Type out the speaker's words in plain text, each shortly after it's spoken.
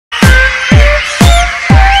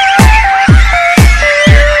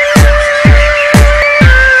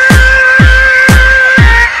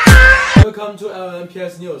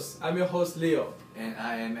I'm your host Leo. And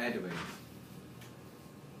I am Edwin.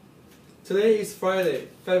 Today is Friday,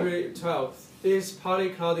 February 12th. It is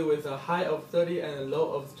partly cloudy with a high of 30 and a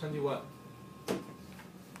low of 21.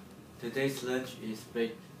 Today's lunch is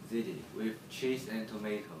baked ziti with cheese and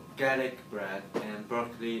tomato, garlic bread, and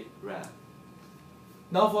broccoli wrap.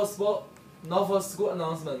 Now for school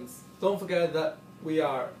announcements. Don't forget that we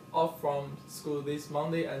are off from school this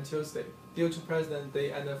Monday and Tuesday due to President's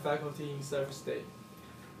Day and the Faculty in Service Day.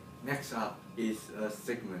 Next up is a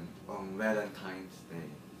segment on Valentine's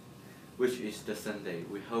Day, which is the Sunday.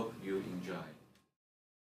 We hope you enjoy.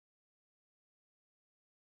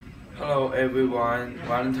 Hello everyone,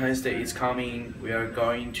 Valentine's Day is coming. We are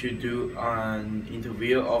going to do an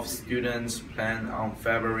interview of students planned on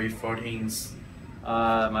February 14th.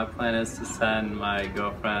 My plan is to send my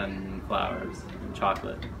girlfriend flowers and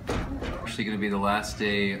chocolate. Actually going to be the last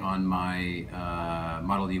day on my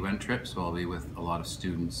Model UN trip, so I'll be with a lot of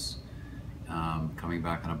students coming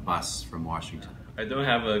back on a bus from Washington. I don't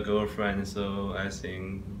have a girlfriend, so I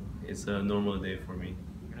think it's a normal day for me.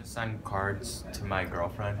 I'm gonna send cards to my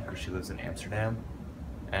girlfriend because she lives in Amsterdam.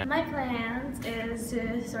 And my plans is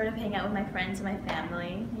to sort of hang out with my friends and my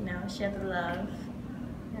family, you know, share the love.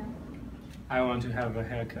 Yeah. I want to have a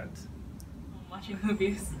haircut. Watching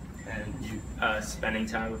movies. And spending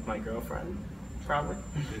time with my girlfriend, probably.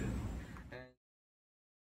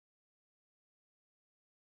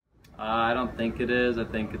 I don't think it is. I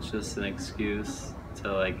think it's just an excuse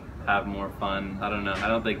to have more fun. I don't know. I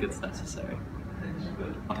don't think it's necessary.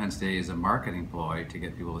 Valentine's Day is a marketing ploy to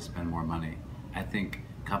get people to spend more money. I think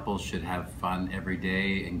couples should have fun every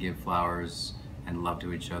day and give flowers and love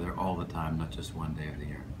to each other all the time, not just one day of the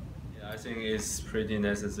year. I think it's pretty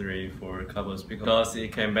necessary for couples because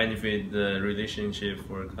it can benefit the relationship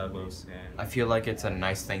for couples. I feel like it's a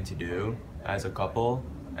nice thing to do as a couple,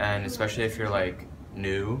 and especially if you're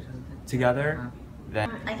new together.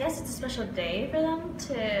 Then I guess it's a special day for them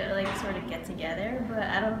to sort of get together, but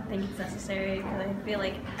I don't think it's necessary because I feel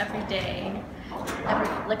like every day,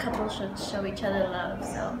 the couple should show each other love.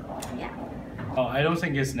 So yeah. Oh, I don't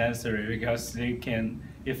think it's necessary because they can,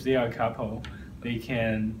 if they are a couple, they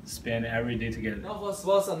can spend every day together. Now for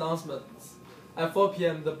sports announcements. At 4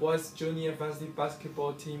 p.m., the boys' junior varsity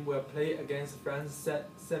basketball team will play against France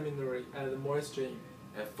Seminary at the Morris Gym.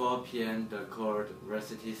 At 4 p.m., the Cord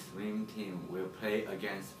varsity swim team will play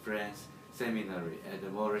against France Seminary at the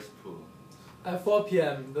Morris Pool. At 4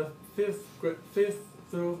 p.m., the 5th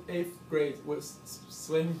through 8th grade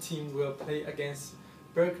swim team will play against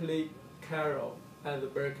Berkeley Carroll at the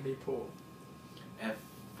Berkeley Pool. At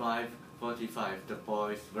 5:45, the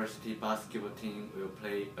boys' varsity basketball team will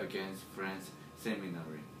play against France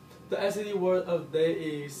Seminary. The SAT word of the day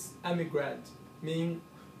is immigrant, meaning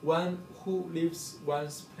one who leaves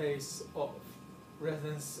one's place of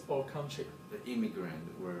residence or country. The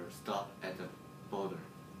immigrant will stop at the border.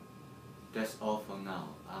 That's all for now.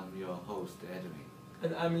 I'm your host, Edwin.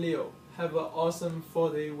 And I'm Leo. Have an awesome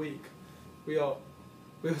 4-day week. We'll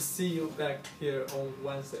see you back here on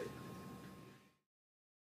Wednesday.